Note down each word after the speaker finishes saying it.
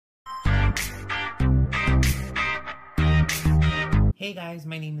Hey guys,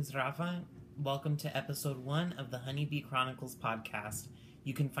 my name is Rafa. Welcome to episode 1 of the Honeybee Chronicles podcast.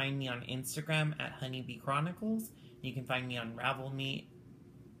 You can find me on Instagram at Honeybee Chronicles. You can find me on Ravelry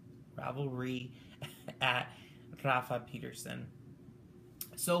at rafapeterson.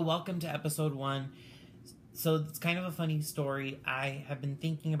 So welcome to episode 1. So it's kind of a funny story. I have been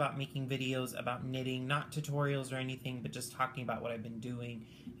thinking about making videos about knitting, not tutorials or anything, but just talking about what I've been doing,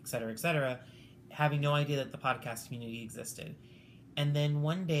 etc., having no idea that the podcast community existed. And then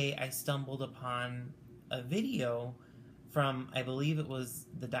one day I stumbled upon a video from, I believe it was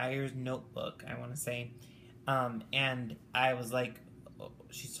the Dyer's Notebook, I want to say. And I was like, oh,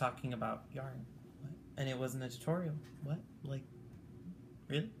 she's talking about yarn. What? And it wasn't a tutorial. What? Like,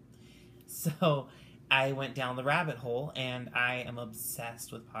 really? So I went down the rabbit hole, and I am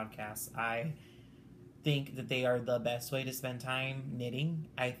obsessed with podcasts. I think that they are the best way to spend time knitting.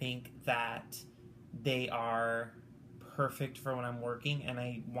 I think that they are perfect for when I'm working and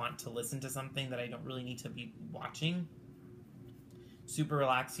I want to listen to something that I don't really need to be watching. Super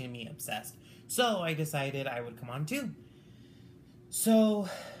relaxing to me, obsessed. So I decided I would come on too. So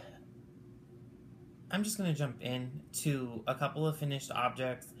I'm just going to jump in to a couple of finished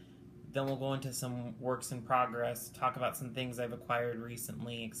objects. Then we'll go into some works in progress, talk about some things I've acquired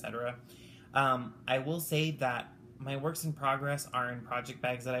recently, etc. I will say that my works in progress are in project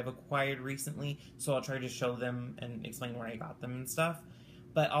bags that I've acquired recently, so I'll try to show them and explain where I got them and stuff.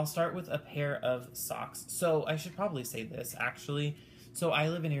 But I'll start with a pair of socks. So I should probably say this, actually. So I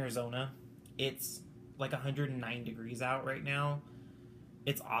live in Arizona. It's like 109 degrees out right now.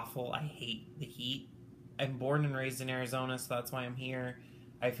 It's awful. I hate the heat. I'm born and raised in Arizona, so that's why I'm here.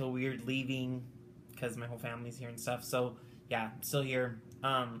 I feel weird leaving because my whole family's here and stuff. So yeah, I'm still here.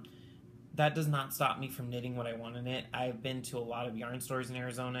 That does not stop me from knitting what I want to knit. I've been to a lot of yarn stores in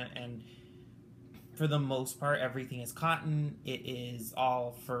Arizona, and for the most part, everything is cotton. It is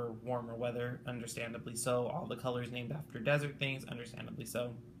all for warmer weather, understandably so. All the colors named after desert things, understandably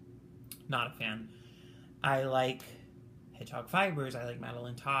so. Not a fan. I like hedgehog fibers. I like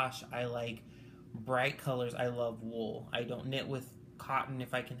Madeline Tosh. I like bright colors. I love wool. I don't knit with cotton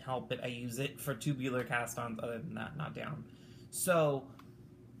if I can help it. I use it for tubular cast-ons. Other than that, not down. So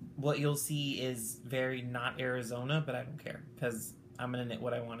what you'll see is very not Arizona, but I don't care because I'm going to knit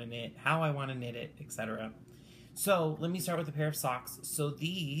what I want to knit, how I want to knit it, etc. So let me start with a pair of socks. So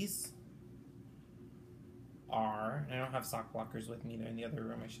these are, I don't have sock blockers with me. They're in the other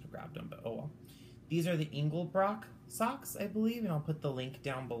room. I should have grabbed them, but oh well. These are the Engelbrock socks, I believe, and I'll put the link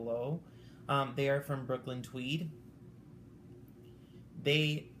down below. They are from Brooklyn Tweed.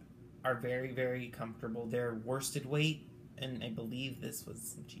 They are very, very comfortable. They're worsted weight. And I believe this was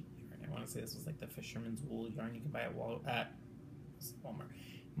some cheap yarn. I want to say this was like the Fisherman's Wool yarn you can buy at Walmart.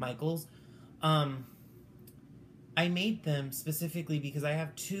 Michael's. I made them specifically because I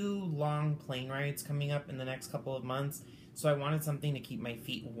have 2 long plane rides coming up in the next couple of months. So I wanted something to keep my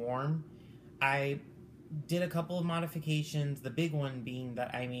feet warm. I did a couple of modifications. The big one being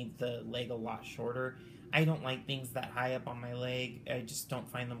that I made the leg a lot shorter. I don't like things that high up on my leg. I just don't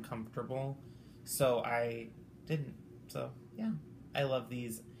find them comfortable. So I didn't. So, yeah, I love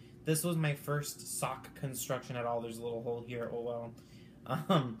these. This was my first sock construction at all. There's a little hole here. Oh,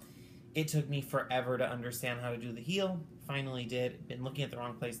 well. It took me forever to understand how to do the heel. Finally did. Been looking at the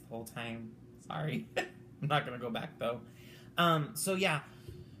wrong place the whole time. Sorry. I'm not going to go back, though. So, yeah.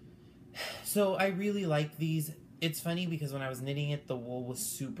 So, I really like these. It's funny because when I was knitting it, the wool was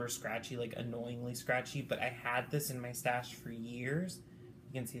super scratchy, like annoyingly scratchy. But I had this in my stash for years.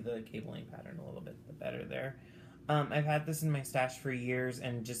 You can see the cabling pattern a little bit better there. I've had this in my stash for years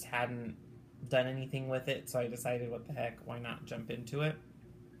and just hadn't done anything with it, so I decided, what the heck, why not jump into it?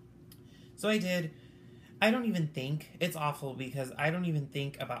 So I did. I don't even think, it's awful because I don't even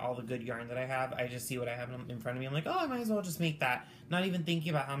think about all the good yarn that I have. I just see what I have in front of me. I'm like, oh, I might as well just make that. Not even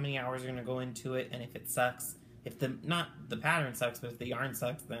thinking about how many hours are going to go into it, and if it sucks, not the pattern sucks, but if the yarn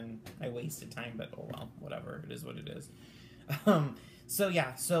sucks, then I wasted time, but oh well, whatever, it is what it is. So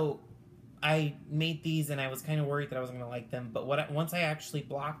yeah, I made these and I was kind of worried that I wasn't going to like them, but once I actually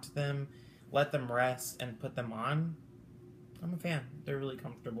blocked them, let them rest, and put them on, I'm a fan. They're really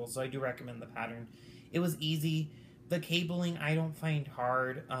comfortable, so I do recommend the pattern. It was easy. The cabling I don't find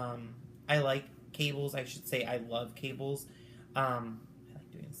hard. I like cables. I should say I love cables. I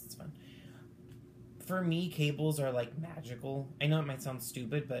like doing this. It's fun. For me, cables are like magical. I know it might sound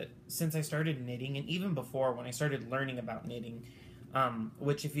stupid, but since I started knitting, and even before when I started learning about knitting,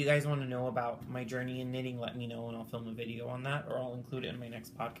 which if you guys want to know about my journey in knitting, let me know and I'll film a video on that, or I'll include it in my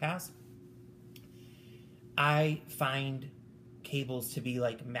next podcast. I find cables to be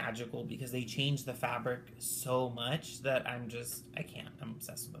like magical because they change the fabric so much that I can't. I'm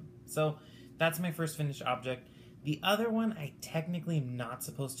obsessed with them. So that's my first finished object. The other one I technically am not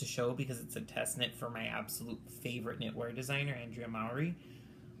supposed to show because it's a test knit for my absolute favorite knitwear designer, Andrea Mowry.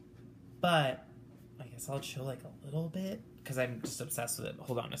 But I guess I'll show like a little bit because I'm just obsessed with it.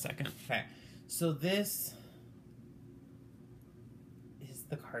 Hold on a second. Okay. So this is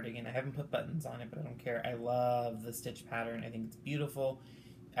the cardigan. I haven't put buttons on it, but I don't care. I love the stitch pattern. I think it's beautiful.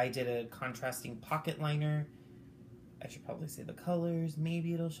 I did a contrasting pocket liner. I should probably say the colors.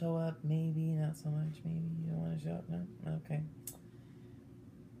 Maybe it'll show up. Maybe not so much. Maybe you don't want to show up. No? Okay.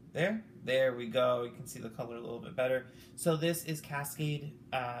 There we go. You can see the color a little bit better. So this is Cascade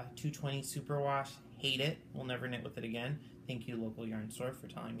 220 Superwash. Hate it. We'll never knit with it again. Thank you, local yarn store, for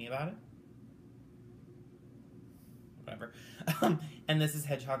telling me about it. Whatever. And this is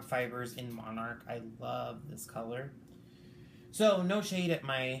Hedgehog Fibers in Monarch. I love this color. So no shade at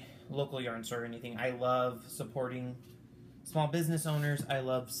my local yarn store or anything. I love supporting small business owners. I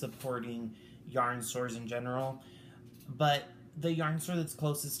love supporting yarn stores in general. But the yarn store that's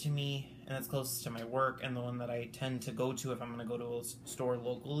closest to me and that's closest to my work and the one that I tend to go to if I'm going to go to a store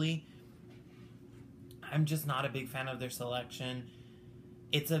locally, I'm just not a big fan of their selection.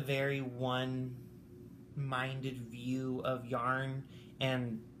 It's a very one-minded view of yarn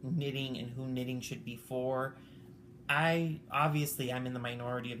and knitting and who knitting should be for. Obviously, I'm in the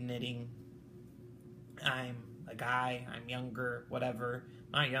minority of knitting. I'm a guy, I'm younger, whatever.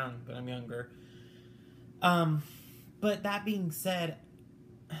 Not young, but I'm younger. But that being said,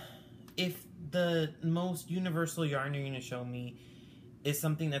 if the most universal yarn you're going to show me is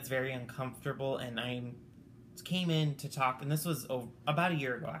something that's very uncomfortable, and I came in to talk, and this was about a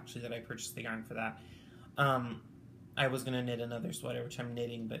year ago, actually, that I purchased the yarn for that. I was going to knit another sweater, which I'm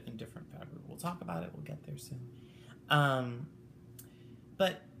knitting, but in different fabric. We'll talk about it. We'll get there soon.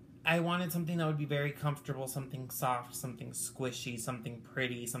 But I wanted something that would be very comfortable, something soft, something squishy, something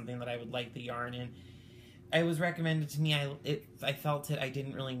pretty, something that I would like the yarn in. It was recommended to me. I felt it. I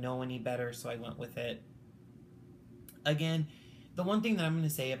didn't really know any better, so I went with it. Again, the one thing that I'm going to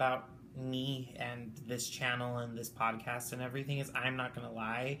say about me and this channel and this podcast and everything is I'm not going to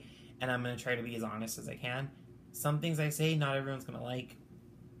lie, and I'm going to try to be as honest as I can. Some things I say, not everyone's going to like.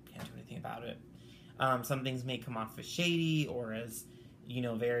 Can't do anything about it. Some things may come off as shady or as,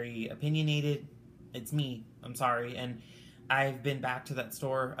 very opinionated. It's me. I'm sorry. And I've been back to that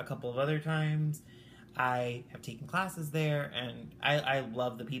store a couple of other times. I have taken classes there, and I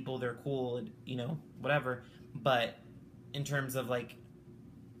love the people. They're cool, and, whatever. But in terms of,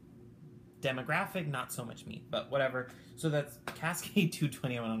 demographic, not so much me, but whatever. So that's Cascade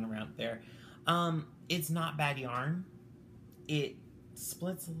 220. I went on a rant there. It's not bad yarn. It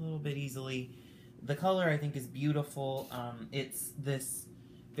splits a little bit easily. The color, I think, is beautiful. It's this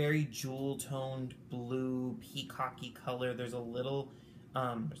very jewel-toned blue, peacocky color. There's a little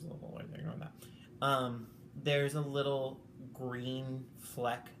hole right there. Ignore that. There's a little green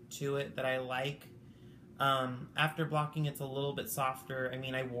fleck to it that I like. After blocking, it's a little bit softer. I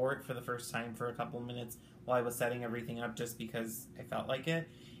mean, I wore it for the first time for a couple minutes while I was setting everything up just because I felt like it.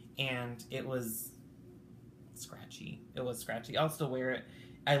 And it was scratchy. I'll still wear it.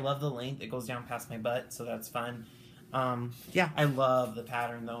 I love the length. It goes down past my butt, so that's fun. Yeah, I love the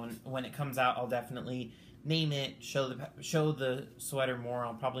pattern, though. And when it comes out, I'll definitely name it, show the sweater more.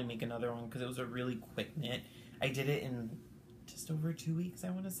 I'll probably make another one because it was a really quick knit. I did it in just over 2 weeks, I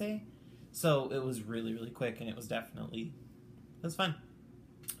want to say. So it was really, really quick, and it was fun.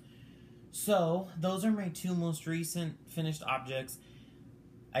 So those are my two most recent finished objects.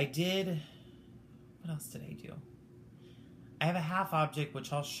 What else did I do? I have a half object,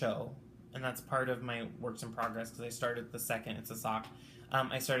 which I'll show, and that's part of my works in progress because I started the second. It's a sock.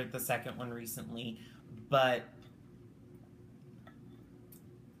 I started the second one recently, but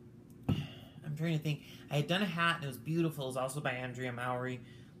I'm trying to think. I had done a hat, and it was beautiful. It was also by Andrea Mowry.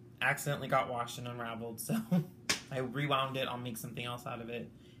 Accidentally got washed and unraveled, so I rewound it. I'll make something else out of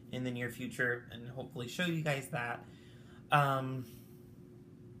it in the near future and hopefully show you guys that.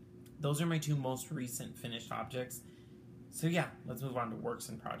 Those are my two most recent finished objects. So yeah, let's move on to works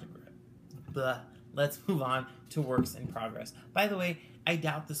in progress. By the way, I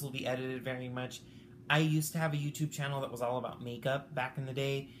doubt this will be edited very much. I used to have a YouTube channel that was all about makeup back in the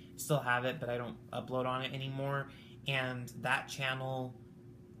day. Still have it, but I don't upload on it anymore. And that channel,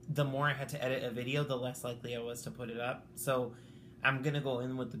 the more I had to edit a video, the less likely I was to put it up. So I'm going to go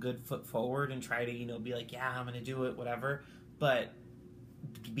in with the good foot forward and try to, be like, yeah, I'm going to do it, whatever. But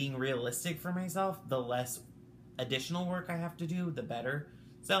being realistic for myself, the less additional work I have to do, the better.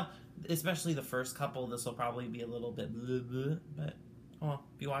 So especially the first couple, this will probably be a little bit blah, blah, but well,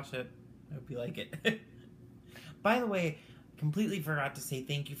 if you watch it, I hope you like it. By the way, completely forgot to say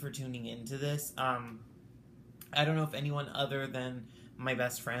thank you for tuning into this. I don't know if anyone other than my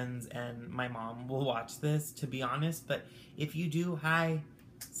best friends and my mom will watch this, to be honest, but if you do, hi.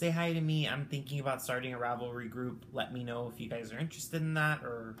 Say hi to me. I'm thinking about starting a Ravelry group. Let me know if you guys are interested in that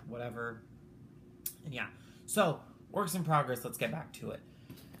or whatever. And yeah. So, works in progress. Let's get back to it.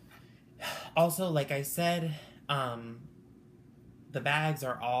 Also, like I said, the bags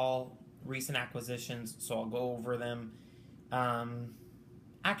are all recent acquisitions, so I'll go over them.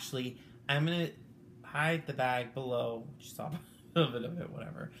 Actually, I'm going to hide the bag below, which you saw a little bit of it,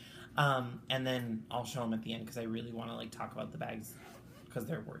 whatever. And then I'll show them at the end because I really want to like talk about the bags because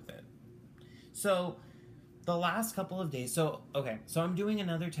they're worth it. So the last couple of days, so I'm doing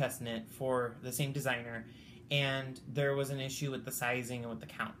another test knit for the same designer, and there was an issue with the sizing and with the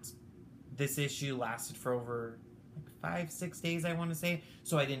counts. This issue lasted for over like 5-6 days, I want to say,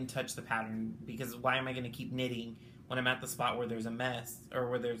 so I didn't touch the pattern because why am I going to keep knitting when I'm at the spot where there's a mess, or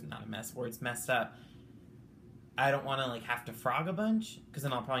where there's not a mess, where it's messed up. I don't want to like have to frog a bunch because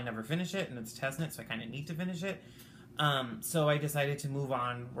then I'll probably never finish it, and it's test knit, so I kind of need to finish it. So I decided to move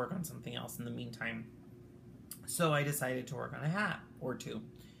on, work on something else in the meantime. So I decided to work on a hat or two.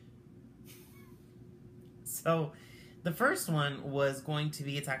 So the first one was going to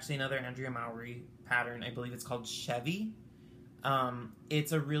be, it's actually another Andrea Mowry pattern. I believe it's called Chevy.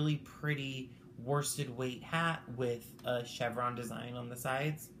 It's a really pretty worsted weight hat with a chevron design on the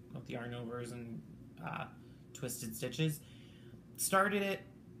sides with yarn overs and twisted stitches. Started it,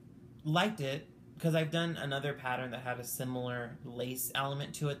 liked it, because I've done another pattern that had a similar lace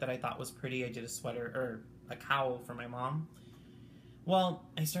element to it that I thought was pretty. I did a sweater, or a cowl for my mom. Well,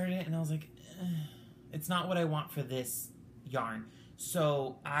 I started it and I was like, it's not what I want for this yarn.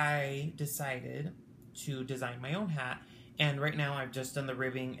 So I decided to design my own hat. And right now I've just done the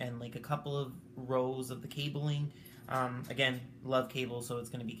ribbing and like a couple of rows of the cabling. Again, love cables, so it's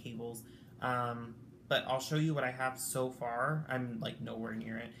going to be cables. But I'll show you what I have so far. I'm like nowhere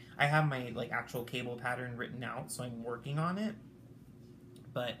near it. I have my like actual cable pattern written out, so I'm working on it.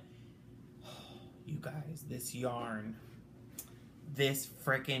 But you guys, this yarn, this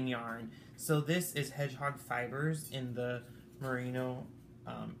frickin' yarn. So this is hedgehog fibers in the merino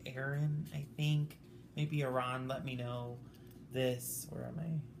Aran, I think. Maybe Iran, let me know. This, where am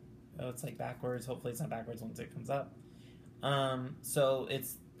I? Oh, it's like backwards. Hopefully it's not backwards once it comes up. So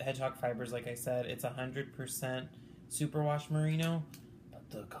it's hedgehog fibers, like I said. It's 100% superwash merino. But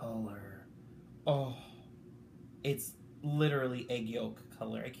the color, oh, it's literally egg yolk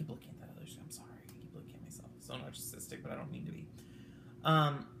color. I keep looking at that other shit. I'm sorry. I keep looking at myself. So narcissistic, but I don't mean to be.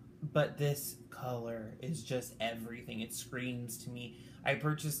 But this color is just everything. It screams to me. I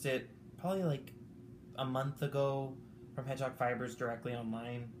purchased it probably like a month ago from Hedgehog Fibers directly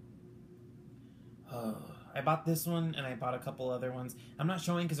online. I bought this one and I bought a couple other ones. I'm not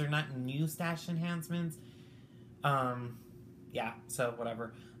showing because they're not new stash enhancements. Yeah, so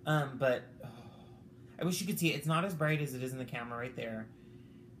whatever. But I wish you could see it. It's not as bright as it is in the camera right there.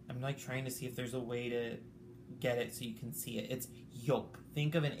 I'm like trying to see if there's a way to get it so you can see it. It's yolk.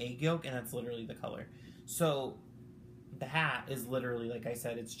 Think of an egg yolk, and that's literally the color. So the hat is literally, like I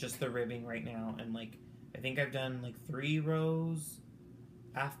said, it's just the ribbing right now, and like I think I've done like 3 rows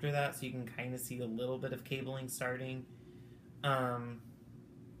after that, so you can kind of see a little bit of cabling starting.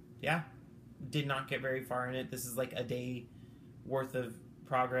 Yeah, did not get very far in it. This is like a day worth of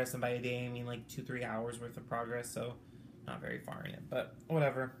progress, and by a day I mean like 2-3 hours worth of progress, so not very far in it, but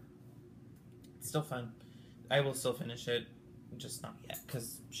whatever. It's still fun. I will still finish it, just not yet,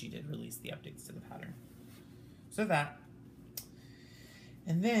 because she did release the updates to the pattern. So that.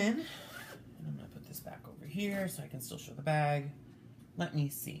 And then, I'm going to put this back over here so I can still show the bag. Let me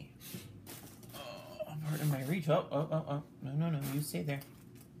see. Oh, pardon my reach. Oh. No. You stay there.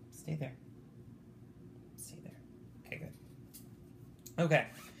 Stay there. Stay there. Okay, good. Okay.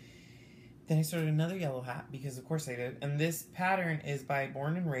 Then I started another yellow hat, because of course I did. And this pattern is by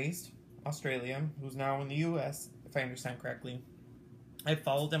Born and Raised, Australia, who's now in the US, if I understand correctly. I've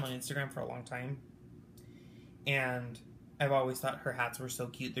followed them on Instagram for a long time, and I've always thought her hats were so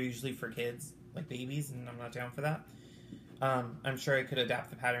cute. They're usually for kids, like babies, and I'm not down for that. I'm sure I could adapt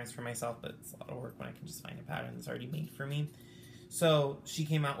the patterns for myself, but it's a lot of work when I can just find a pattern that's already made for me. So she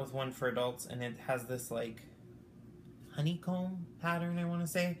came out with one for adults, and it has this like honeycomb pattern, I want to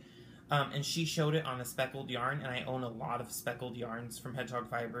say. And she showed it on a speckled yarn, and I own a lot of speckled yarns from Hedgehog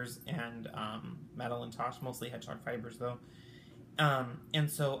Fibers and Metal and Tosh, mostly Hedgehog Fibers though. And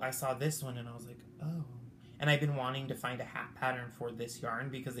so I saw this one, and I was like, oh. And I've been wanting to find a hat pattern for this yarn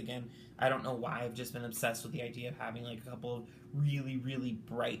because, again, I don't know why I've just been obsessed with the idea of having like a couple of really, really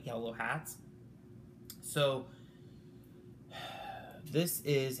bright yellow hats. So this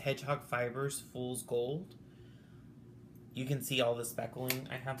is Hedgehog Fibers Fool's Gold. You can see all the speckling.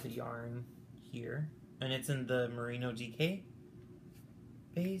 I have the yarn here, and it's in the Merino DK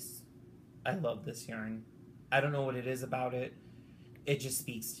base. I love this yarn. I don't know what it is about it. It just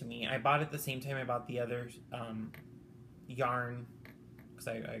speaks to me. I bought it at the same time I bought the other yarn.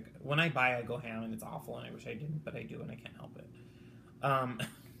 Because when I buy, I go ham, and it's awful, and I wish I didn't, but I do, and I can't help it.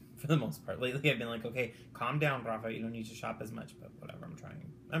 For the most part. Lately, I've been like, okay, calm down, Rafa. You don't need to shop as much, but whatever. I'm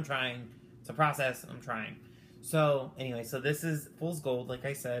trying. It's a process. I'm trying. So, anyway, so this is Fool's Gold, like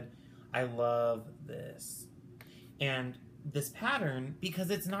I said. I love this. And this pattern, because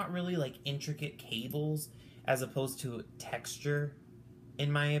it's not really like intricate cables as opposed to texture,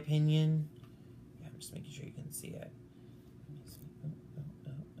 in my opinion. Yeah, I'm just making sure you can see it.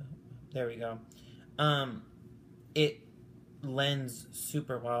 There we go. It lends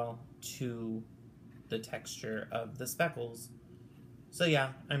super well to the texture of the speckles. So yeah,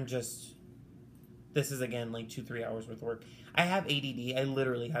 this is again like 2-3 hours worth of work. I have ADD. I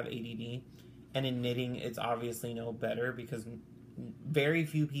literally have ADD. And in knitting, it's obviously no better because very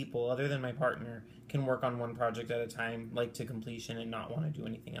few people, other than my partner, can work on one project at a time, like to completion, and not want to do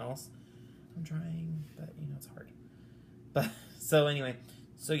anything else. I'm trying, but it's hard. But so anyway,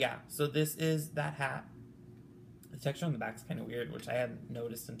 so yeah, so this is that hat. The texture on the back is kind of weird, which I hadn't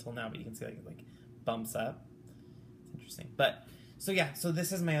noticed until now, but you can see like it like bumps up. It's interesting. But so yeah, so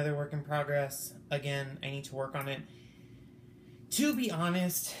this is my other work in progress. Again, I need to work on it. To be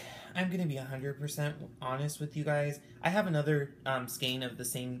honest, I'm going to be 100% honest with you guys. I have another skein of the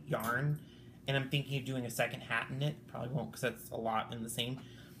same yarn, and I'm thinking of doing a second hat in it. Probably won't because that's a lot in the same.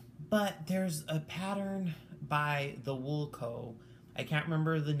 But there's a pattern by the Wool Co. I can't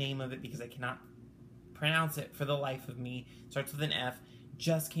remember the name of it because I cannot pronounce it for the life of me. Starts with an F.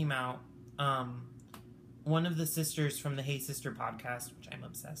 Just came out. One of the sisters from the Hey Sister podcast, which I'm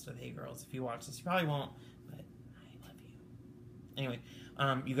obsessed with. Hey girls, if you watch this, you probably won't, but I love you. Anyway,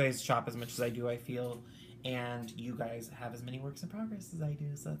 you guys shop as much as I do, I feel, and you guys have as many works in progress as I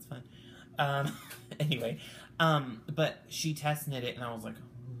do, so that's fun. Anyway, but she test knit it, and I was like,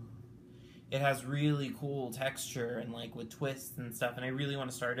 ooh. It has really cool texture and like with twists and stuff, and I really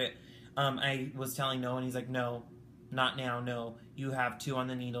want to start it. I was telling Noah, and he's like, no, not now, no. You have 2 on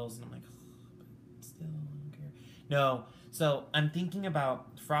the needles, and I'm like, but still, I don't care. No, so I'm thinking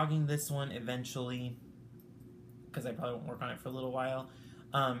about frogging this one eventually, because I probably won't work on it for a little while,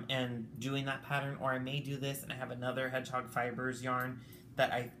 and doing that pattern, or I may do this, and I have another Hedgehog Fibers yarn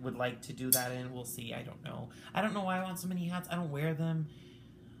that I would like to do that in. We'll see. I don't know. I don't know why I want so many hats. I don't wear them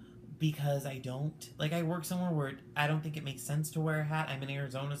because I don't. Like, I work somewhere where I don't think it makes sense to wear a hat. I'm in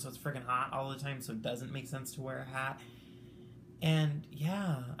Arizona, so it's freaking hot all the time, so it doesn't make sense to wear a hat. And,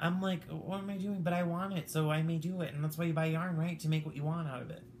 yeah, I'm like, what am I doing? But I want it, so I may do it. And that's why you buy yarn, right? To make what you want out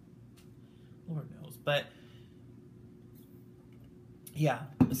of it. Lord knows. But yeah,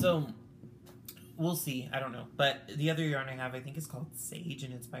 so we'll see. I don't know. But the other yarn I have, I think, is called Sage,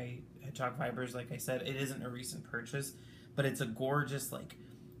 and it's by Hedgehog Fibers. Like I said, it isn't a recent purchase, but it's a gorgeous, like,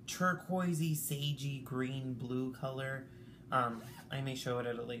 turquoisey, sagey, green, blue color. I may show it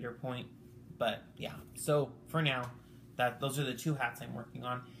at a later point, but yeah. So for now, those are the 2 hats I'm working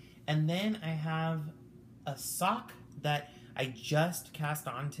on. And then I have a sock that I just cast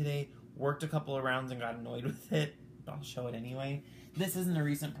on today, worked a couple of rounds and got annoyed with it, but I'll show it anyway. This isn't a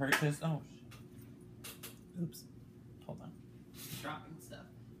recent purchase. Oh, oops. Hold on. Dropping stuff.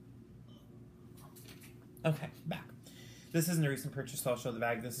 Okay, back. This isn't a recent purchase, so I'll show the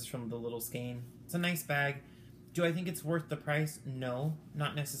bag. This is from the Little Skein. It's a nice bag. Do I think it's worth the price? No,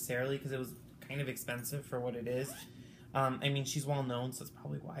 not necessarily, because it was kind of expensive for what it is. I mean, she's well known, so that's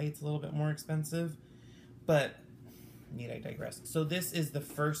probably why it's a little bit more expensive. But, need I digress. So this is the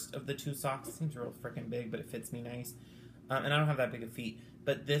first of the 2 socks. It seems real freaking big, but it fits me nice. And I don't have that big of feet.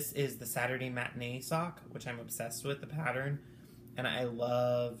 But this is the Saturday Matinee sock, which I'm obsessed with, the pattern. And I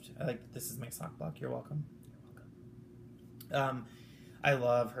this is my sock block. You're welcome. I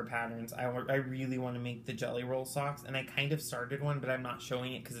love her patterns. I really want to make the Jelly Roll socks, and I kind of started one, but I'm not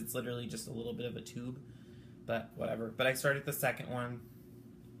showing it because it's literally just a little bit of a tube, but whatever. But I started the second one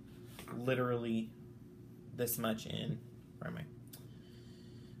literally this much in. Where am I?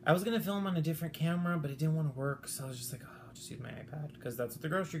 I was going to film on a different camera, but it didn't want to work, so I was just like, oh, I'll just use my iPad, because that's what the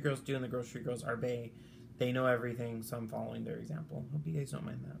grocery girls do, and the grocery girls are bae. They know everything, so I'm following their example. Hope you guys don't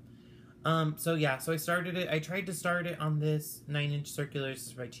mind that. So yeah, so I started it. I tried to start it on this 9-inch circular. This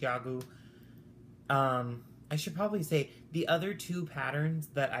is by Tiago. I should probably say the other two patterns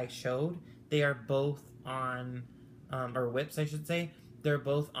that I showed, they are both on, or whips, I should say, they're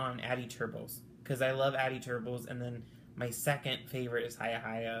both on Addy Turbos, because I love Addy Turbos, and then my second favorite is Haya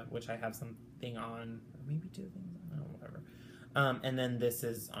Haya, which I have something on, or maybe two things, I don't know, whatever. And then this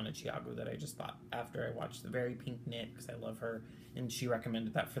is on a Chiago that I just bought after I watched the Very Pink Knit, because I love her, and she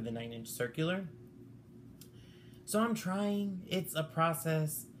recommended that for the 9-inch circular. So I'm trying. It's a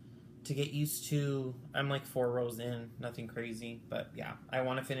process to get used to. I'm like 4 rows in, nothing crazy, but yeah, I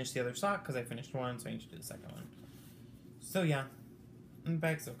want to finish the other sock because I finished one, so I need to do the second one. So yeah, and the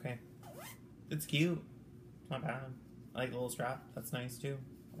bag's okay. It's cute. It's not bad. I like the little strap. That's nice too.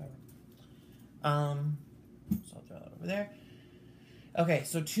 Whatever. So I'll throw that over there. Okay,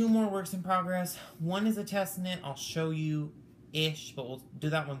 so 2 more works in progress. One is a test knit. I'll show you ish, but we'll do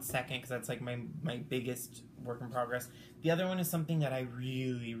that one second because that's like my biggest work in progress. The other one is something that I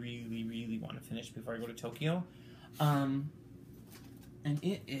really want to finish before I go to Tokyo. And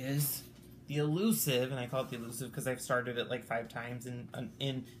it is the Elusive, and I call it the Elusive because I've started it like 5 times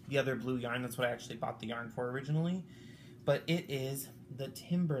in the other blue yarn. That's what I actually bought the yarn for originally. But it is the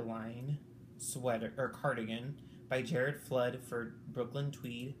Timberline sweater or cardigan by Jared Flood for Brooklyn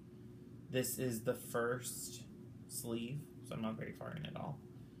Tweed. This is the first sleeve, so I'm not very far in at all.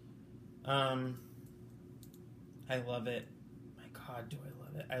 I love it. My God, do I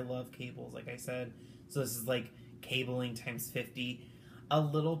love it. I love cables, like I said. So this is like cabling times 50. A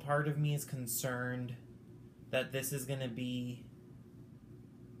little part of me is concerned that this is going to be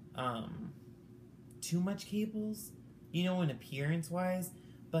too much cables, you know, in appearance-wise.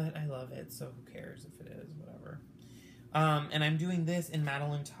 But I love it, so who cares if it is, whatever. And I'm doing this in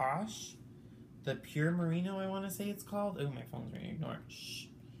Madeline Tosh. The Pure Merino, I want to say it's called. Oh, my phone's ringing. Ignore it. Shh.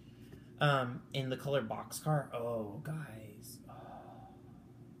 In the color Boxcar. Oh, guys. Oh.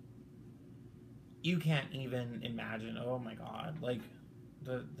 You can't even imagine. Oh, my God. Like,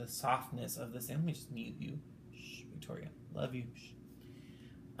 the softness of this. Let me just mute you. Shh, Victoria. Love you. Shh.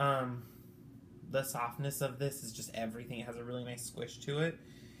 The softness of this is just everything. It has a really nice squish to it.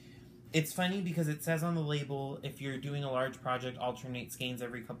 It's funny because it says on the label, if you're doing a large project, alternate skeins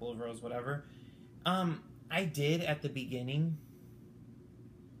every couple of rows, whatever. I did at the beginning,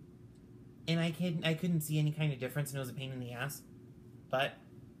 and I couldn't see any kind of difference, and it was a pain in the ass. But,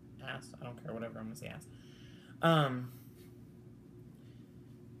 ass, I don't care, whatever, I'm gonna say ass.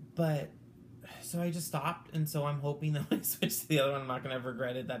 But, so I just stopped, and so I'm hoping that when I switch to the other one, I'm not gonna have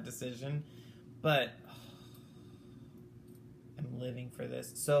regretted that decision. But, I'm living for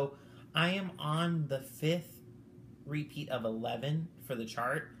this. So, I am on the 5th repeat of 11 for the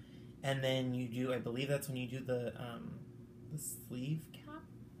chart, and then you do, I believe that's when you do the sleeve cap,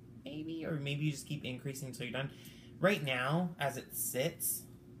 maybe? Or maybe you just keep increasing until you're done. Right now, as it sits,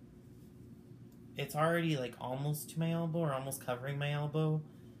 it's already like almost to my elbow, or almost covering my elbow.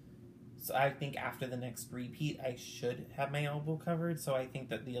 So I think after the next repeat, I should have my elbow covered, so I think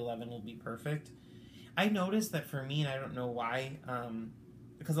that the 11 will be perfect. I noticed that for me, and I don't know why,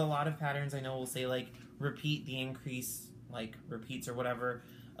 because a lot of patterns I know will say, like, repeat the increase, like, repeats or whatever,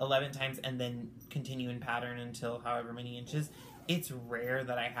 11 times, and then continue in pattern until however many inches. It's rare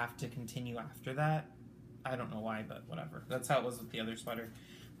that I have to continue after that. I don't know why, but whatever. That's how it was with the other sweater.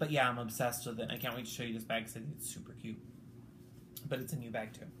 But yeah, I'm obsessed with it. I can't wait to show you this bag because it's super cute. But it's a new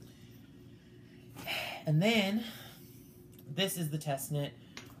bag, too. And then, this is the test knit.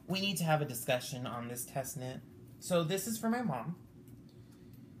 We need to have a discussion on this test knit. So this is for my mom.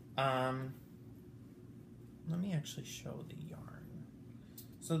 Let me actually show the yarn.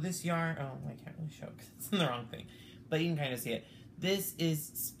 So this yarn, oh, I can't really show it because it's in the wrong thing, but you can kind of see it. This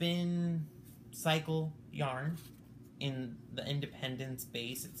is Spin Cycle yarn in the Independence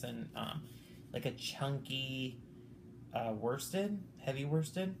base. It's in like a chunky worsted, heavy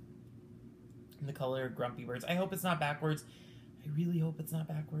worsted, in the color Grumpy Birds. I hope it's not backwards. I really hope it's not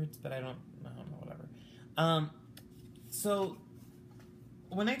backwards, but I don't know, whatever. So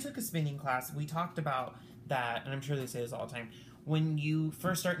when I took a spinning class, we talked about that, and I'm sure they say this all the time. When you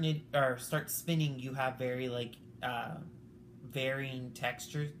first start spinning, you have very like varying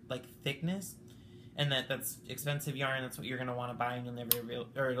texture, like thickness, and that's expensive yarn. That's what you're gonna want to buy, and you'll never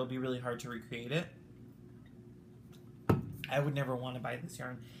or it'll be really hard to recreate it. I would never want to buy this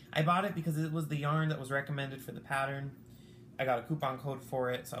yarn. I bought it because it was the yarn that was recommended for the pattern. I got a coupon code for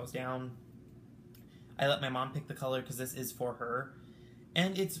it, so I was down. I let my mom pick the color because this is for her.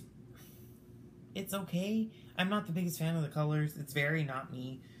 And it's okay. I'm not the biggest fan of the colors. It's very not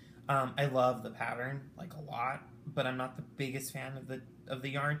me. I love the pattern, like, a lot, but I'm not the biggest fan of the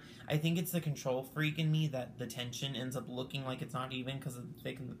yarn. I think it's the control freak in me that the tension ends up looking like it's not even because of the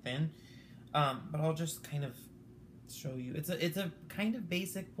thick and the thin. But I'll just kind of show you. It's a kind of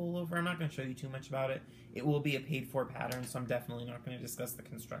basic pullover. I'm not going to show you too much about it. It will be a paid for pattern, so I'm definitely not going to discuss the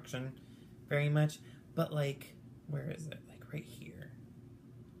construction very much. But like, where is it? Like right here.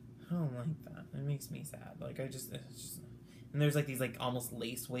 I don't like that. It makes me sad. Like it's just, and there's like these like almost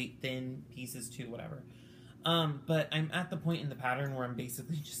lace weight thin pieces too, whatever. But I'm at the point in the pattern where I'm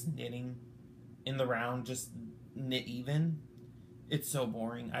basically just knitting in the round, just knit even. It's so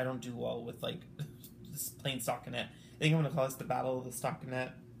boring. I don't do well with like just plain stockinette. I think I'm gonna call this the battle of the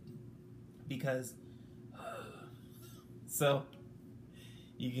stockinette because so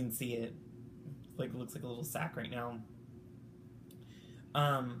you can see it. Like it looks like a little sack right now.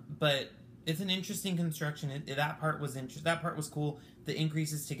 But it's an interesting construction. That part was That part was cool. The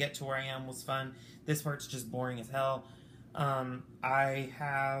increases to get to where I am was fun. This part's just boring as hell. I'm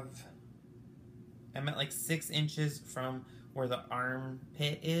at like 6 inches from where the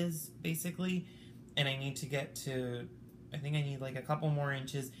armpit is, basically, and I need to get to, I think I need like a couple more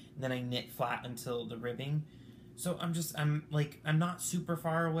inches, and then I knit flat until the ribbing. So I'm not super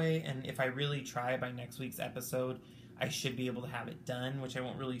far away, and if I really try by next week's episode, I should be able to have it done, which I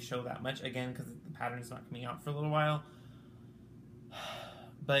won't really show that much, again, because the pattern's not coming out for a little while.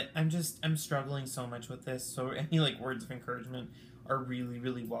 But I'm struggling so much with this, so any like words of encouragement are really,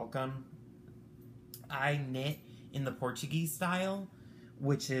 really welcome. I knit in the Portuguese style,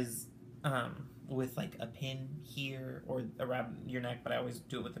 which is with like a pin here or around your neck, but I always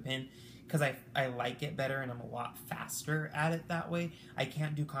do it with a pin because I like it better and I'm a lot faster at it that way. I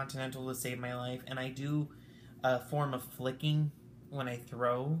can't do continental to save my life, and I do a form of flicking when I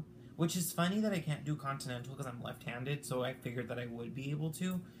throw, which is funny that I can't do continental because I'm left-handed, so I figured that I would be able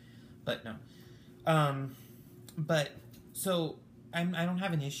to, but no. So I don't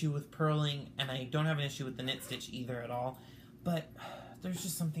have an issue with purling, and I don't have an issue with the knit stitch either at all, but there's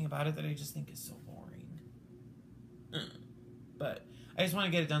just something about it that I just think is so boring. But I just want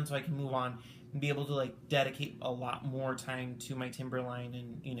to get it done so I can move on and be able to like dedicate a lot more time to my Timberline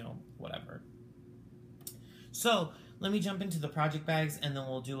and, you know, whatever. So let me jump into the project bags, and then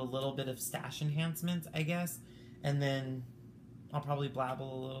we'll do a little bit of stash enhancements, I guess, and then I'll probably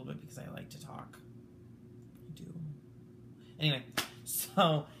blabble a little bit because I like to talk. I do. Anyway,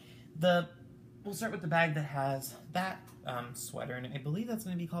 so we'll start with the bag that has that sweater, and I believe that's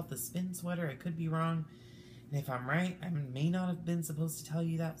going to be called the spin sweater. I could be wrong, and if I'm right, I may not have been supposed to tell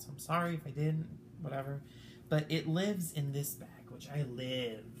you that, so I'm sorry if I didn't, whatever. But it lives in this bag, which I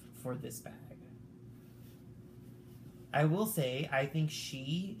live for this bag. I will say, I think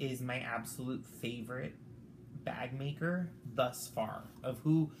she is my absolute favorite bag maker thus far. Of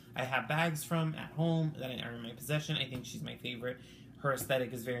who I have bags from at home that are in my possession, I think she's my favorite. Her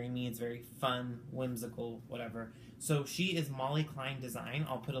aesthetic is very me. It's very fun, whimsical, whatever. So she is Molly Klein Design.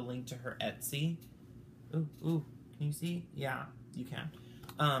 I'll put a link to her Etsy. Ooh, can you see? Yeah, you can.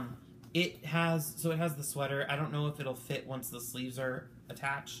 It has the sweater. I don't know if it'll fit once the sleeves are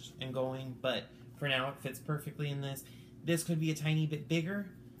attached and going, but for now it fits perfectly in this. This could be a tiny bit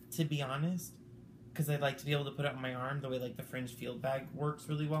bigger, to be honest, because I'd like to be able to put it on my arm the way like the fringe field bag works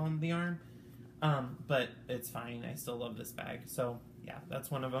really well on the arm. But it's fine. I still love this bag. So yeah,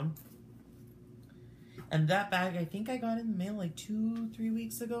 that's one of them. And that bag, I think I got in the mail like 2-3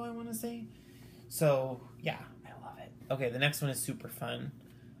 weeks ago, I want to say. So yeah, I love it. Okay, the next one is super fun.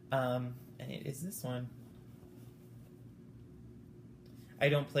 And it is this one. I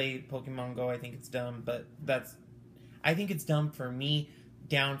don't play Pokemon Go. I think it's dumb, but I think it's dumb for me.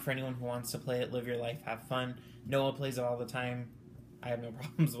 Down for anyone who wants to play it. Live your life, have fun. Noah plays it all the time. I have no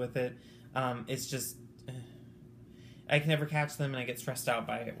problems with it. It's just I can never catch them, and I get stressed out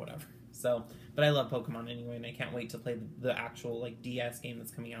by it. Whatever. So, but I love Pokemon anyway, and I can't wait to play the actual like DS game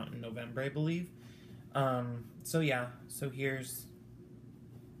that's coming out in November, I believe. So yeah. So here's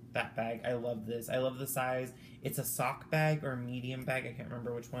that bag. I love this. I love the size. It's a sock bag or a medium bag. I can't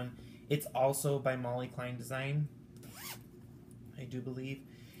remember which one. It's also by Molly Klein Design, I do believe.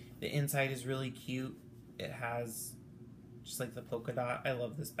 The inside is really cute. It has just like the polka dot. I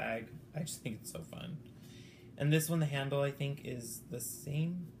love this bag. I just think it's so fun. And this one, the handle, I think, is the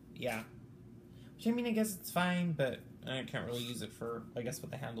same. Yeah. Which, I mean, I guess it's fine, but I can't really use it for, I guess,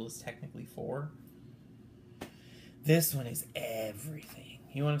 what the handle is technically for. This one is everything.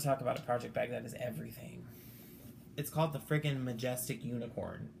 You want to talk about a project bag that is everything. It's called the friggin' Majestic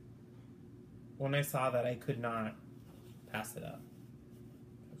Unicorn. When I saw that, I could not pass it up.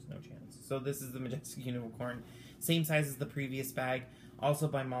 There's no chance. So this is the Majestic Unicorn. Same size as the previous bag. Also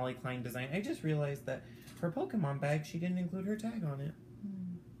by Molly Klein Design. I just realized that her Pokemon bag, she didn't include her tag on it.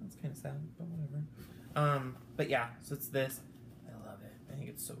 That's kind of sad, but whatever. But yeah, so it's this. I love it. I think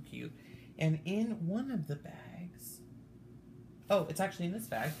it's so cute. And in one of the bags... Oh, it's actually in this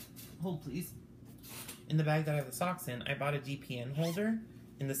bag. Hold, please. In the bag that I have the socks in, I bought a DPN holder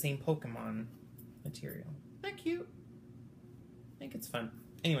in the same Pokemon material. Isn't that cute? I think it's fun.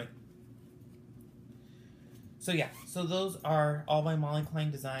 Anyway. So yeah, so those are all by Molly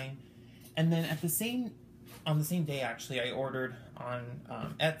Klein Design. And then on the same day actually, I ordered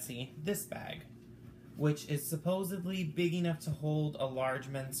on Etsy this bag, which is supposedly big enough to hold a large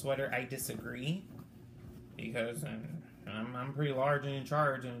men's sweater. I disagree, because I'm pretty large and in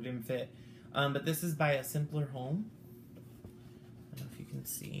charge and it didn't fit. But this is by A Simpler Home. I don't know if you can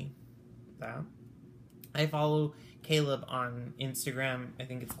see that. I follow Caleb on Instagram. I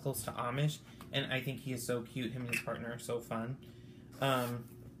think it's close to Amish, and I think he is so cute. Him and his partner are so fun.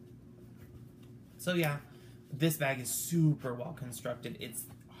 So yeah, this bag is super well constructed. It's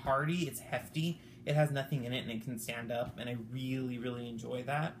hardy, it's hefty, it has nothing in it, and it can stand up, and I really, really enjoy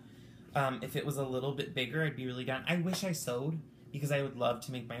that. If it was a little bit bigger, I'd be really down. I wish I sewed, because I would love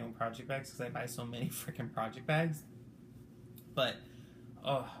to make my own project bags, because I buy so many freaking project bags. But,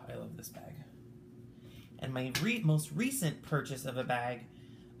 oh, I love this bag. And my most recent purchase of a bag,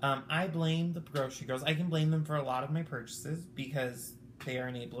 I blame the grocery girls. I can blame them for a lot of my purchases, because they are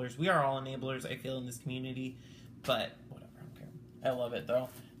enablers. We are all enablers, I feel, in this community. But, whatever, I don't care. I love it, though.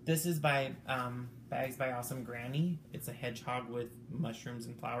 This is by Bags by Awesome Granny. It's a hedgehog with mushrooms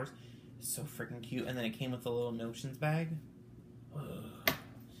and flowers. It's so freaking cute. And then it came with a little Notions bag. Ugh.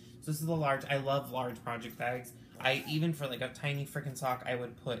 So this is a large. I love large project bags. Even for like a tiny freaking sock, I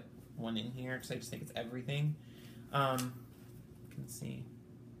would put one in here because I just think it's everything. You can see.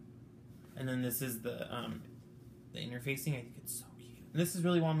 And then this is the interfacing. I think it's so cute. And this is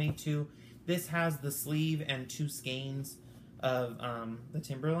really well made too. This has the sleeve and 2 skeins of the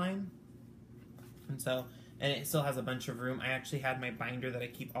Timberline. And it still has a bunch of room. I actually had my binder that I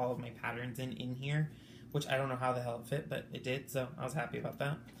keep all of my patterns in here, which I don't know how the hell it fit, but it did, so I was happy about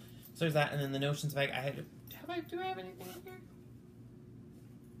that. So there's that, and then the Notions bag. Do I have anything in here?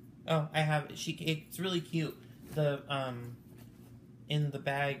 Oh, I have. It's really cute. The in the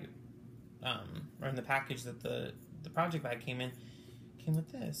bag, or in the package that the project bag came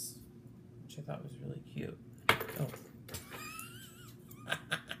with this, which I thought was really cute. Oh.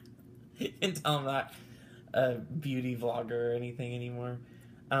 You can tell I'm not a beauty vlogger or anything anymore.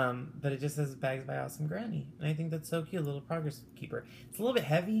 But it just says Bags by Awesome Granny. And I think that's so cute, a little progress keeper. It's a little bit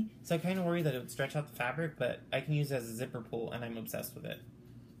heavy, so I kind of worry that it would stretch out the fabric, but I can use it as a zipper pull, and I'm obsessed with it.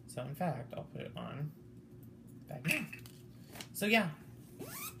 So in fact, I'll put it on bag now. So yeah.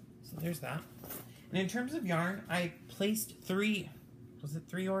 So there's that. And in terms of yarn, I placed 3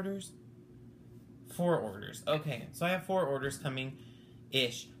 orders? 4 orders. Okay, so I have 4 orders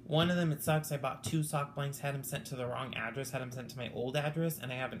coming-ish. One of them, it sucks. I bought 2 sock blanks, had them sent to the wrong address, had them sent to my old address,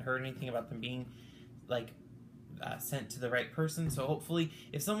 and I haven't heard anything about them being, sent to the right person. So hopefully,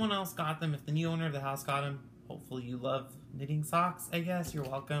 if someone else got them, if the new owner of the house got them, hopefully you love knitting socks, I guess. You're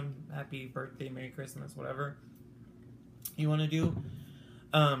welcome. Happy birthday, Merry Christmas, whatever you want to do.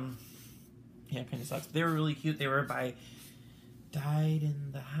 Yeah, it kind of sucks. But they were really cute. They were by Dyed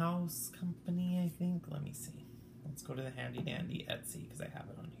in the House Company, I think. Let me see. Let's go to the handy dandy Etsy, because I have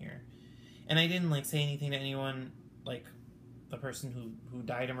it on here. And I didn't, say anything to anyone, the person who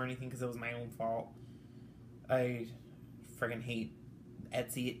dyed them or anything, because it was my own fault. I friggin' hate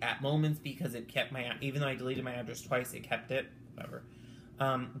Etsy at moments, because it kept even though I deleted my address twice, it kept it. Whatever.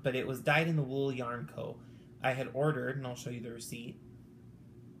 But it was Dyed in the Wool Yarn Co. I had ordered, and I'll show you the receipt,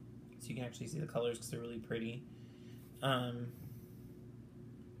 so you can actually see the colors, because they're really pretty.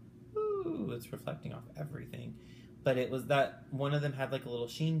 Ooh, it's reflecting off everything. But it was that one of them had a little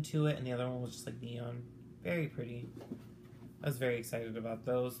sheen to it, and the other one was just neon. Very pretty. I was very excited about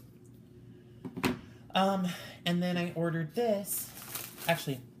those. And then I ordered this.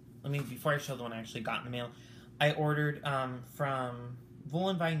 Actually, before I show the one I actually got in the mail, I ordered from Wool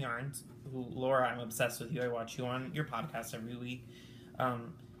and Vine Yarns, who, Laura, I'm obsessed with you. I watch you on your podcast every week.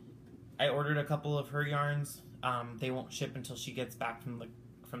 I ordered a couple of her yarns. They won't ship until she gets back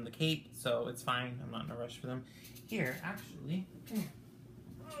from the Cape, so it's fine. I'm not in a rush for them. Here, actually.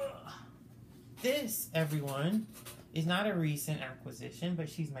 This, everyone, is not a recent acquisition, but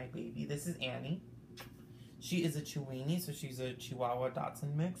she's my baby. This is Annie. She is a Chiweenie, so she's a Chihuahua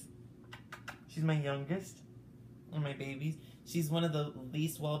Dachshund mix. She's my youngest of my babies. She's one of the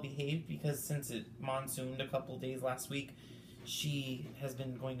least well-behaved, because since it monsooned a couple days last week, she has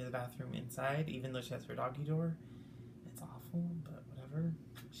been going to the bathroom inside, even though she has her doggy door. It's awful, but whatever.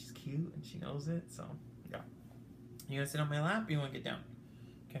 She's cute, and she knows it, so, yeah. You gonna sit on my lap, or you wanna get down?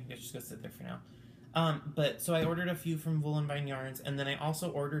 Okay, I guess just go sit there for now. But so I ordered a few from Wool and Vine Yarns, and then I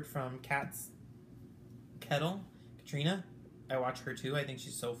also ordered from Kat's Kettle, Katrina. I watch her too. I think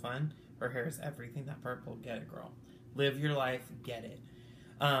she's so fun. Her hair is everything. That purple, get it, girl. Live your life, get it.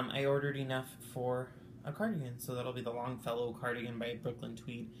 I ordered enough for a cardigan, so that'll be the Longfellow cardigan by Brooklyn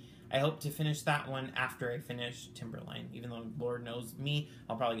Tweed. I hope to finish that one after I finish Timberline. Even though Lord knows me,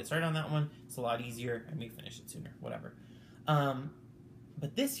 I'll probably get started on that one. It's a lot easier. I may finish it sooner. Whatever.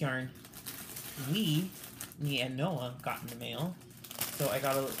 But this yarn, me and Noah got in the mail. So I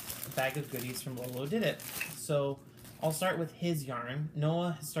got a bag of goodies from Lolo Did It. So I'll start with his yarn.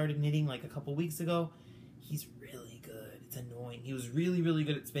 Noah started knitting like a couple weeks ago. He's really good. It's annoying. He was really, really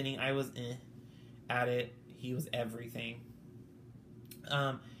good at spinning. I was at it. He was everything.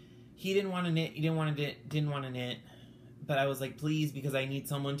 He didn't want to knit. He didn't want to knit. But I was like, please, because I need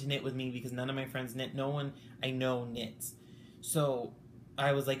someone to knit with me because none of my friends knit. No one I know knits. So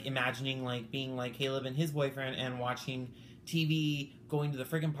I was like imagining like being like Caleb and his boyfriend and watching TV, going to the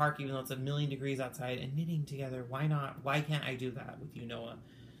friggin' park even though it's 1,000,000 degrees outside and knitting together. Why not? Why can't I do that with you, Noah?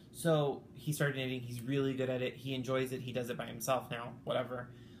 So he started knitting. He's really good at it. He enjoys it. He does it by himself now. Whatever.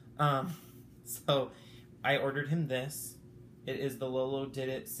 So I ordered him this. It is the Lolo Did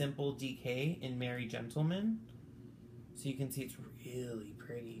It Simple DK in Merry Gentleman. So you can see it's really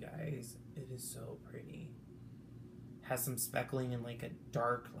pretty, guys. It is so pretty. Has some speckling in like a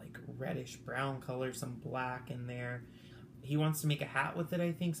dark, like reddish brown color, some black in there. He wants to make a hat with it,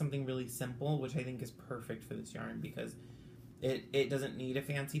 I think, something really simple, which I think is perfect for this yarn because it doesn't need a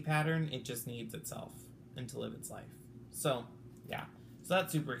fancy pattern. It just needs itself and to live its life. So, yeah. So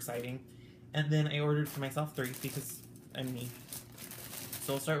that's super exciting. And then I ordered for myself 3 because I'm me.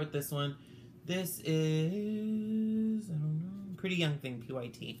 So I'll start with this one. This is, I don't know, Pretty Young Thing,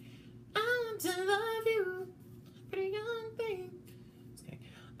 PYT. I want to love you, pretty young thing.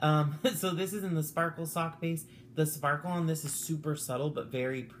 Okay. So this is in the sparkle sock base. The sparkle on this is super subtle but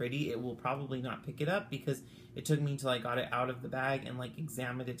very pretty. It will probably not pick it up because it took me until I got it out of the bag and like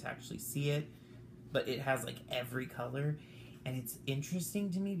examined it to actually see it. But it has like every color. And it's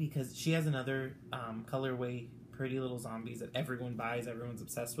interesting to me because she has another colorway, Pretty Little Zombies, that everyone buys, everyone's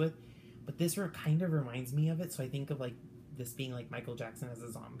obsessed with. But this kind of reminds me of it, so I think of like this being like Michael Jackson as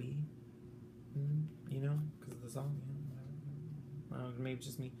a zombie. You know, because of the song. Maybe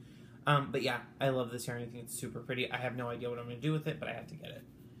just me. But yeah, I love this yarn. I think it's super pretty. I have no idea what I'm going to do with it, but I have to get it.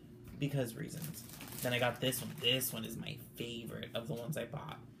 Because reasons. Then I got this one. This one is my favorite of the ones I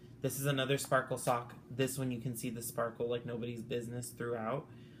bought. This is another sparkle sock. This one you can see the sparkle like nobody's business throughout.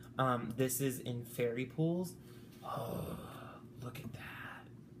 This is in Fairy Pools. Oh, look at that.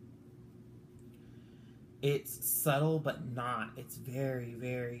 It's subtle but not. It's very,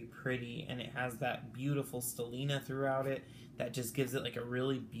 very pretty. And it has that beautiful stellina throughout it that just gives it like a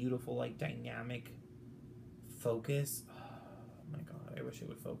really beautiful, like dynamic focus. Oh my god, I wish it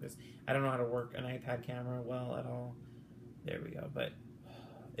would focus. I don't know how to work an iPad camera well at all. There we go. But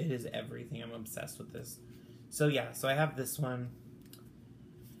it is everything. I'm obsessed with this. So yeah, so I have this one.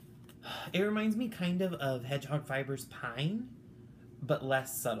 It reminds me kind of Hedgehog Fibers Pine, but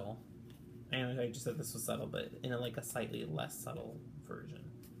less subtle. I know I just said this was subtle, but in a slightly less subtle version.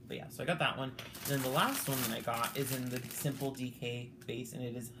 But yeah, so I got that one. And then the last one that I got is in the Simple DK base, and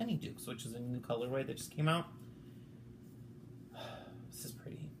it is Honeydukes, which is a new colorway that just came out. This is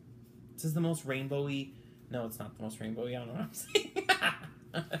pretty. This is the most rainbowy. No, it's not the most rainbowy. I don't know what I'm saying.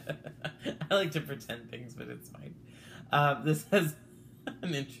 I like to pretend things, but it's fine. This has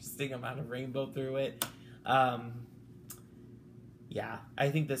an interesting amount of rainbow through it. Yeah, I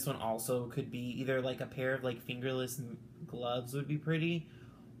think this one also could be either like a pair of like fingerless gloves would be pretty,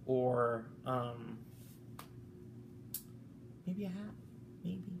 or maybe a hat,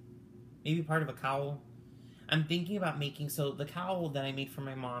 maybe part of a cowl. I'm thinking about making, so the cowl that I made for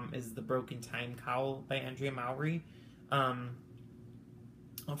my mom is the Broken Time cowl by Andrea Mowry. I'll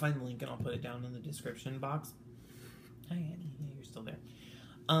find the link and I'll put it down in the description box. Hi Annie, yeah, you're still there.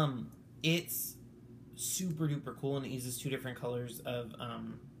 It's super duper cool and it uses 2 different colors of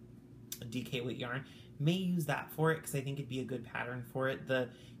DK weight yarn. May use that for it because I think it'd be a good pattern for it. The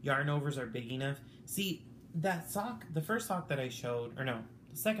yarn overs are big enough. See, that sock, the first sock that I showed, or no,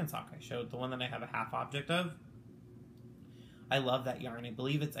 the second sock I showed, the one that I have a half object of, I love that yarn. I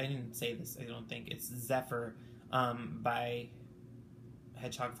believe it's, I didn't say this, I don't think, it's Zephyr by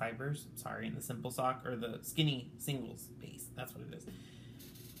Hedgehog Fibers, sorry, in the simple sock, or the skinny singles base, that's what it is.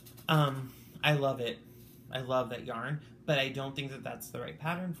 I love it. I love that yarn, but I don't think that that's the right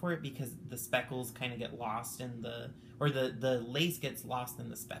pattern for it because the speckles kind of get lost in the lace gets lost in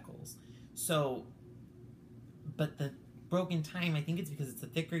the speckles. So, but the Broken Time, I think it's because it's a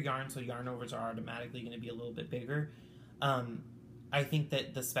thicker thicker yarn, so yarn overs are automatically going to be a little bit bigger. I think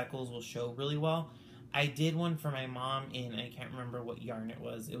that the speckles will show really well. I did one for my mom in, I can't remember what yarn it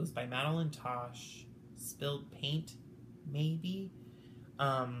was. It was by Madeline Tosh, Spilled Paint, maybe?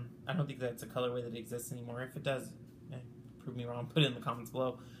 I don't think that's a colorway that exists anymore. If it does, prove me wrong, put it in the comments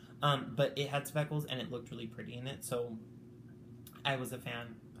below. But it had speckles and it looked really pretty in it, so I was a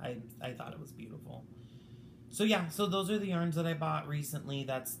fan. I thought it was beautiful. So yeah, so those are the yarns that I bought recently.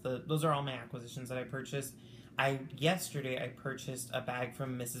 Those are all my acquisitions that I purchased. Yesterday I purchased a bag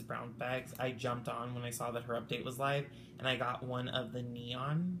from Mrs. Brown's Bags. I jumped on when I saw that her update was live, and I got one of the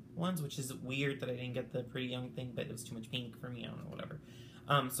neon ones, which is weird that I didn't get the Pretty Young thing, but it was too much pink for me, I don't know, whatever.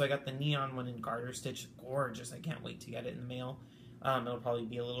 So I got the neon one in garter stitch. Gorgeous. I can't wait to get it in the mail. It'll probably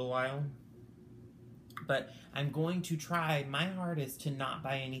be a little while. But I'm going to try my hardest to not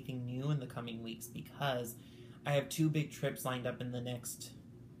buy anything new in the coming weeks, because I have 2 big trips lined up in the next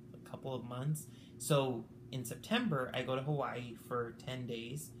couple of months. So in September, I go to Hawaii for 10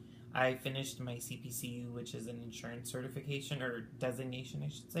 days. I finished my CPCU, which is an insurance certification, or designation, I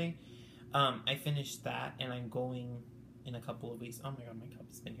should say. I finished that, and I'm going in a couple of weeks. Oh my god, my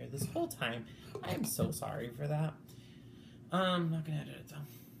cup's been here this whole time. I'm so sorry for that. I'm not gonna edit it though.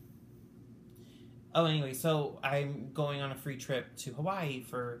 Oh, anyway, so I'm going on a free trip to Hawaii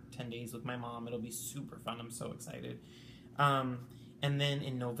for 10 days with my mom. It'll be super fun. I'm so excited. And then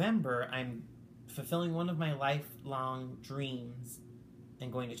in November, I'm fulfilling one of my lifelong dreams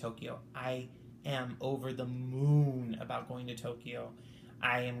and going to Tokyo. I am over the moon about going to Tokyo.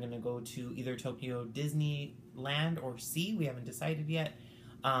 I am going to go to either Tokyo Disneyland or Sea. We haven't decided yet.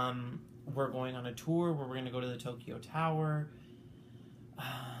 We're going on a tour where we're going to go to the Tokyo Tower.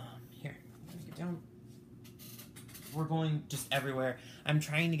 Here, let me get down. We're going just everywhere. I'm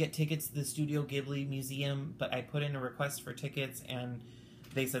trying to get tickets to the Studio Ghibli Museum, but I put in a request for tickets, and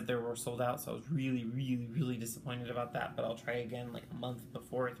they said they were sold out, so I was really, really, really disappointed about that, but I'll try again like a month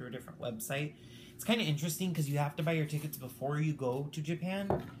before through a different website. It's kind of interesting because you have to buy your tickets before you go to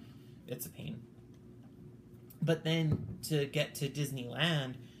Japan. It's a pain. But then to get to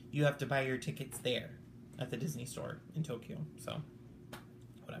Disneyland, you have to buy your tickets there at the Disney store in Tokyo. So,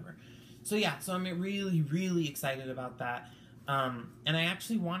 whatever. So yeah, so I'm really, really excited about that. And I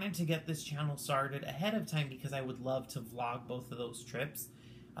actually wanted to get this channel started ahead of time because I would love to vlog both of those trips.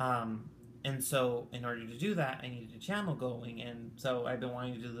 And so in order to do that, I needed a channel going. And so I've been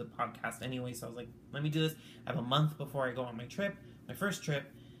wanting to do the podcast anyway. So I was like, let me do this. I have a month before I go on my trip, my first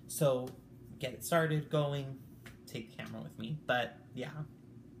trip. So get it started going, take the camera with me. But yeah.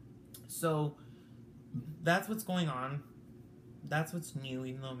 So that's what's going on. That's what's new,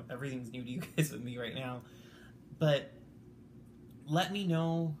 even though everything's new to you guys with me right now. But let me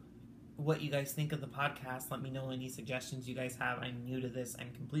know what you guys think of the podcast. Let me know any suggestions you guys have. I'm new to this.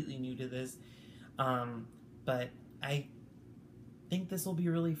 I'm completely new to this. But I think this will be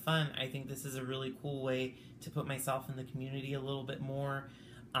really fun. I think this is a really cool way to put myself in the community a little bit more,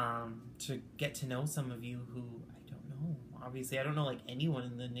 to get to know some of you who I don't know. Obviously, I don't know like anyone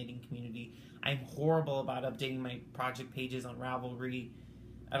in the knitting community. I'm horrible about updating my project pages on Ravelry.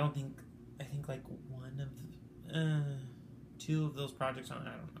 I think like one of 2 of those projects on,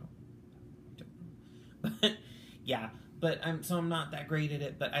 I don't know. But yeah, I'm not that great at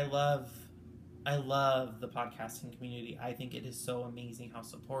it, but I love the podcasting community. I think it is so amazing how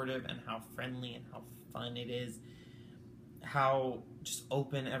supportive and how friendly and how fun it is, how just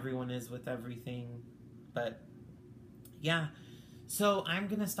open everyone is with everything. But yeah, so I'm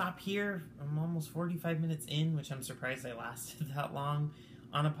gonna stop here. I'm almost 45 minutes in, which I'm surprised I lasted that long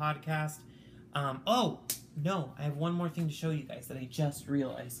on a podcast. Oh no, I have one more thing to show you guys that I just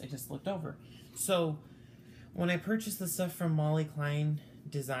realized. I just looked over. So when I purchased the stuff from Molly Klein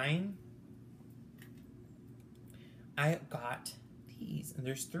Design, I got these, and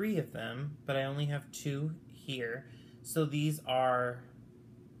there's 3 of them, but I only have 2 here. So these are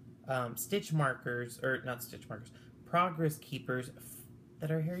stitch markers, or not stitch markers, progress keepers that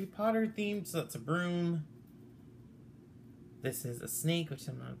are Harry Potter themed. So that's a broom. This is a snake, which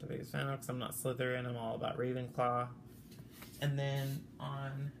I'm not the biggest fan of because I'm not Slytherin. I'm all about Ravenclaw. And then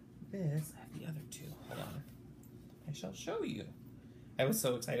on this, I have the other 2. Hold on. I shall show you. I was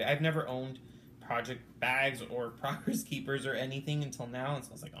so excited. I've never owned project bags or progress keepers or anything until now, and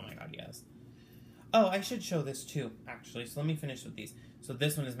so I was like, oh my god, yes. Oh, I should show this too, actually. So let me finish with these. So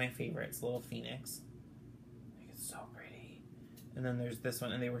this one is my favorite. It's a little phoenix. It's so pretty. And then there's this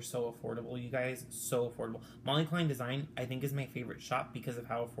one, and they were so affordable, you guys. So affordable. Molly Klein Design, I think, is my favorite shop because of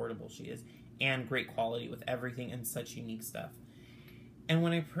how affordable she is. And great quality with everything and such unique stuff. And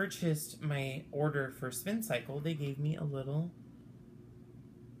when I purchased my order for Spin Cycle, they gave me a little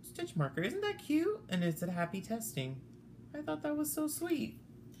stitch marker. Isn't that cute? And it said happy testing. I thought that was so sweet.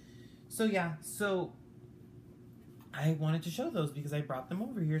 So yeah, so I wanted to show those because I brought them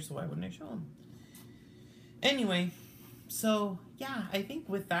over here, so why wouldn't I show them? Anyway, so yeah, I think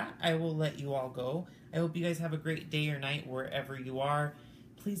with that, I will let you all go. I hope you guys have a great day or night wherever you are.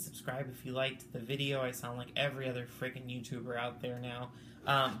 Please subscribe if you liked the video. I sound like every other freaking YouTuber out there now.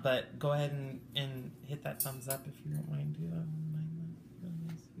 But go ahead and hit that thumbs up if you don't mind.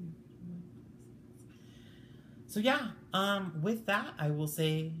 So yeah, with that, I will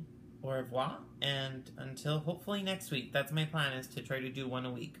say au revoir, and until hopefully next week. That's my plan, is to try to do one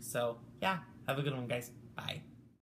a week. So yeah, have a good one, guys. Bye.